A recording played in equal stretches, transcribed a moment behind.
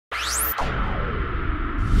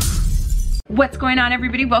What's going on,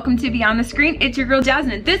 everybody? Welcome to Beyond the Screen. It's your girl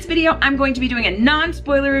Jasmine. In this video, I'm going to be doing a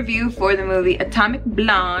non-spoiler review for the movie Atomic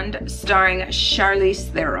Blonde starring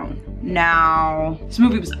Charlize Theron. Now, this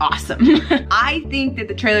movie was awesome. I think that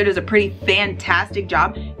the trailer does a pretty fantastic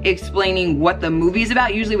job explaining what the movie is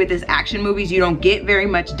about. Usually with these action movies, you don't get very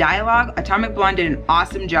much dialogue. Atomic Blonde did an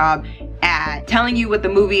awesome job at telling you what the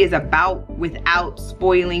movie is about without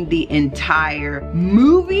spoiling the entire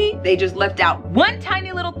movie. They just left out one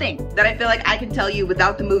tiny little thing that I feel like I can tell you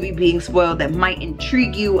without the movie being spoiled that might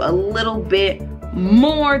intrigue you a little bit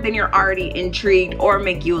more than you're already intrigued, or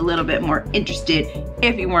make you a little bit more interested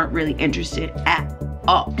if you weren't really interested at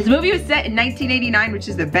all. This movie was set in 1989, which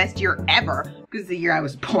is the best year ever because it's the year I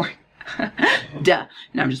was born. Duh.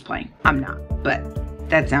 No, I'm just playing. I'm not, but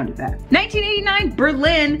that sounded bad. 1989,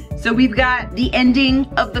 Berlin. So we've got the ending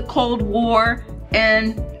of the Cold War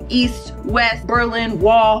and East-West Berlin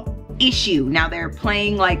Wall issue. Now they're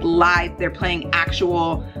playing like live, they're playing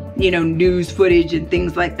actual, you know, news footage and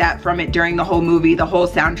things like that from it during the whole movie. The whole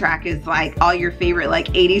soundtrack is like all your favorite like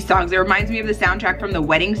 80s songs. It reminds me of the soundtrack from The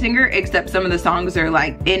Wedding Singer, except some of the songs are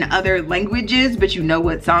like in other languages, but you know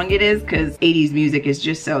what song it is because 80s music is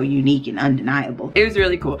just so unique and undeniable. It was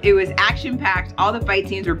really cool. It was action-packed. All the fight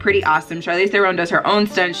scenes were pretty awesome. Charlize Theron does her own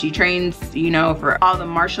stunts. She trains, you know, for all the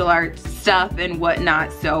martial arts stuff and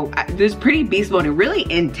whatnot. So it was pretty beast mode and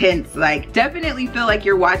really intense. Like, definitely feel like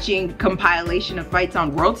you're watching compilation of fights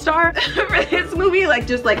on World Star for this movie, like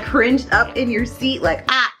just like cringed up in your seat, like,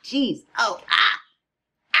 ah, jeez, oh,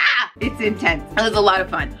 ah. It's intense. It was a lot of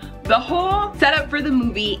fun. The whole setup for the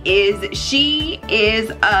movie is she is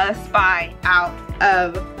a spy out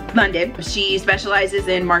of London. She specializes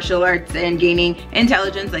in martial arts and gaining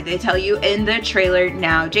intelligence, like they tell you in the trailer.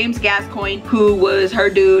 Now, James Gascoigne, who was her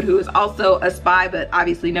dude, who is also a spy, but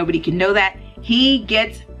obviously nobody can know that, he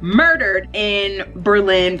gets murdered in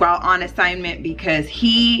Berlin while on assignment because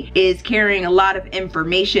he is carrying a lot of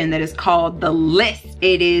information that is called the list.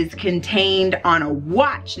 It is contained on a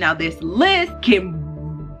watch. Now, this list can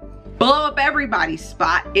blow up everybody's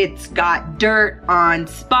spot. It's got dirt on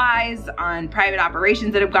spies, on private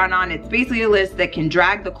operations that have gone on. It's basically a list that can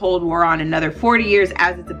drag the Cold War on another 40 years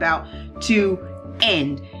as it's about to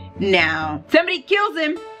end. Now, somebody kills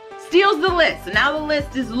him, steals the list. So now the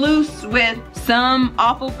list is loose with some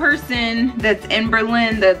awful person that's in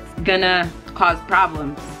Berlin that's gonna cause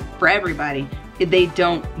problems for everybody if they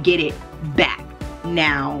don't get it back.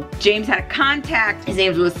 Now, James had a contact, his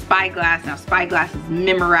name was Spyglass. Now Spyglass has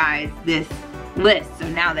memorized this list. So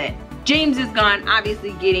now that James is gone,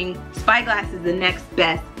 obviously getting Spyglass is the next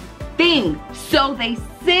best thing. So they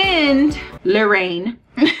send Lorraine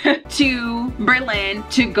to Berlin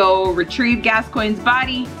to go retrieve Gascoigne's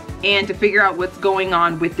body and to figure out what's going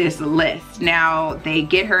on with this list. Now, they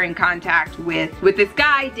get her in contact with this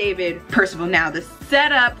guy, David Percival. Now, the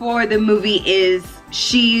setup for the movie is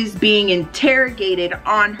she's being interrogated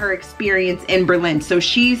on her experience in Berlin. So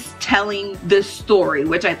she's telling the story,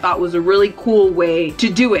 which I thought was a really cool way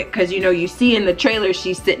to do it. Cause you know, you see in the trailer,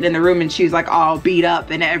 she's sitting in the room and she's like all beat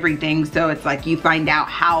up and everything. So it's like you find out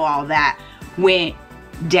how all that went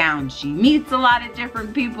down. She meets a lot of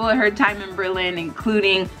different people at her time in Berlin,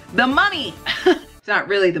 including the Mummy. It's not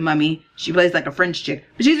really the Mummy. She plays like a French chick,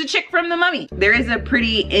 but she's a chick from the Mummy. There is a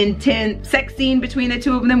pretty intense sex scene between the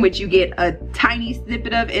two of them, which you get a tiny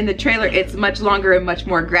snippet of in the trailer. It's much longer and much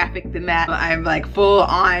more graphic than that. I'm like full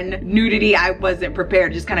on nudity. I wasn't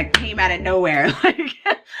prepared. Just kind of came out of nowhere. Like me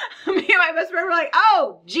and my best friend were like,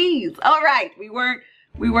 oh, geez. All right. We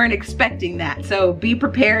weren't expecting that. So be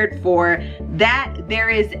prepared for that. There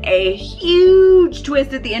is a huge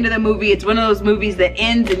twist at the end of the movie. It's one of those movies that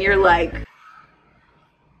ends and you're like,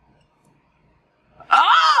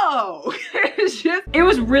 oh, it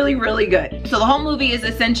was really, really good. So the whole movie is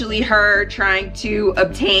essentially her trying to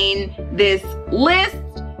obtain this list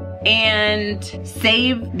and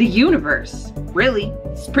save the universe. Really,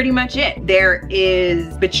 it's pretty much it. There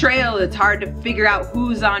is betrayal. It's hard to figure out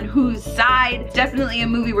who's on whose side. It's definitely a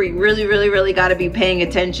movie where you really, really, really got to be paying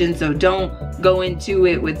attention. So don't go into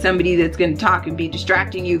it with somebody that's going to talk and be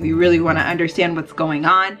distracting you if you really want to understand what's going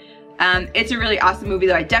on. It's a really awesome movie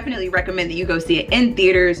though. I definitely recommend that you go see it in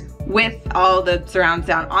theaters with all the surround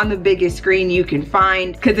sound on the biggest screen you can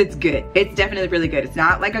find, because it's good. It's definitely really good. It's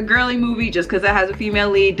not like a girly movie. Just because it has a female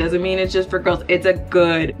lead doesn't mean it's just for girls. It's a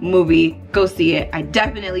good movie. Go see it. I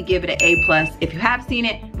definitely give it an A+. If you have seen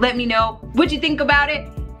it, let me know what you think about it.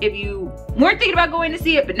 If you weren't thinking about going to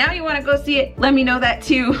see it, but now you want to go see it, let me know that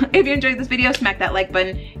too. If you enjoyed this video, smack that like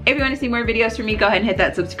button. If you want to see more videos from me, go ahead and hit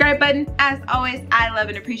that subscribe button. As always, I love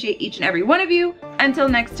and appreciate each and every one of you. Until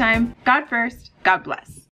next time, God first, God bless.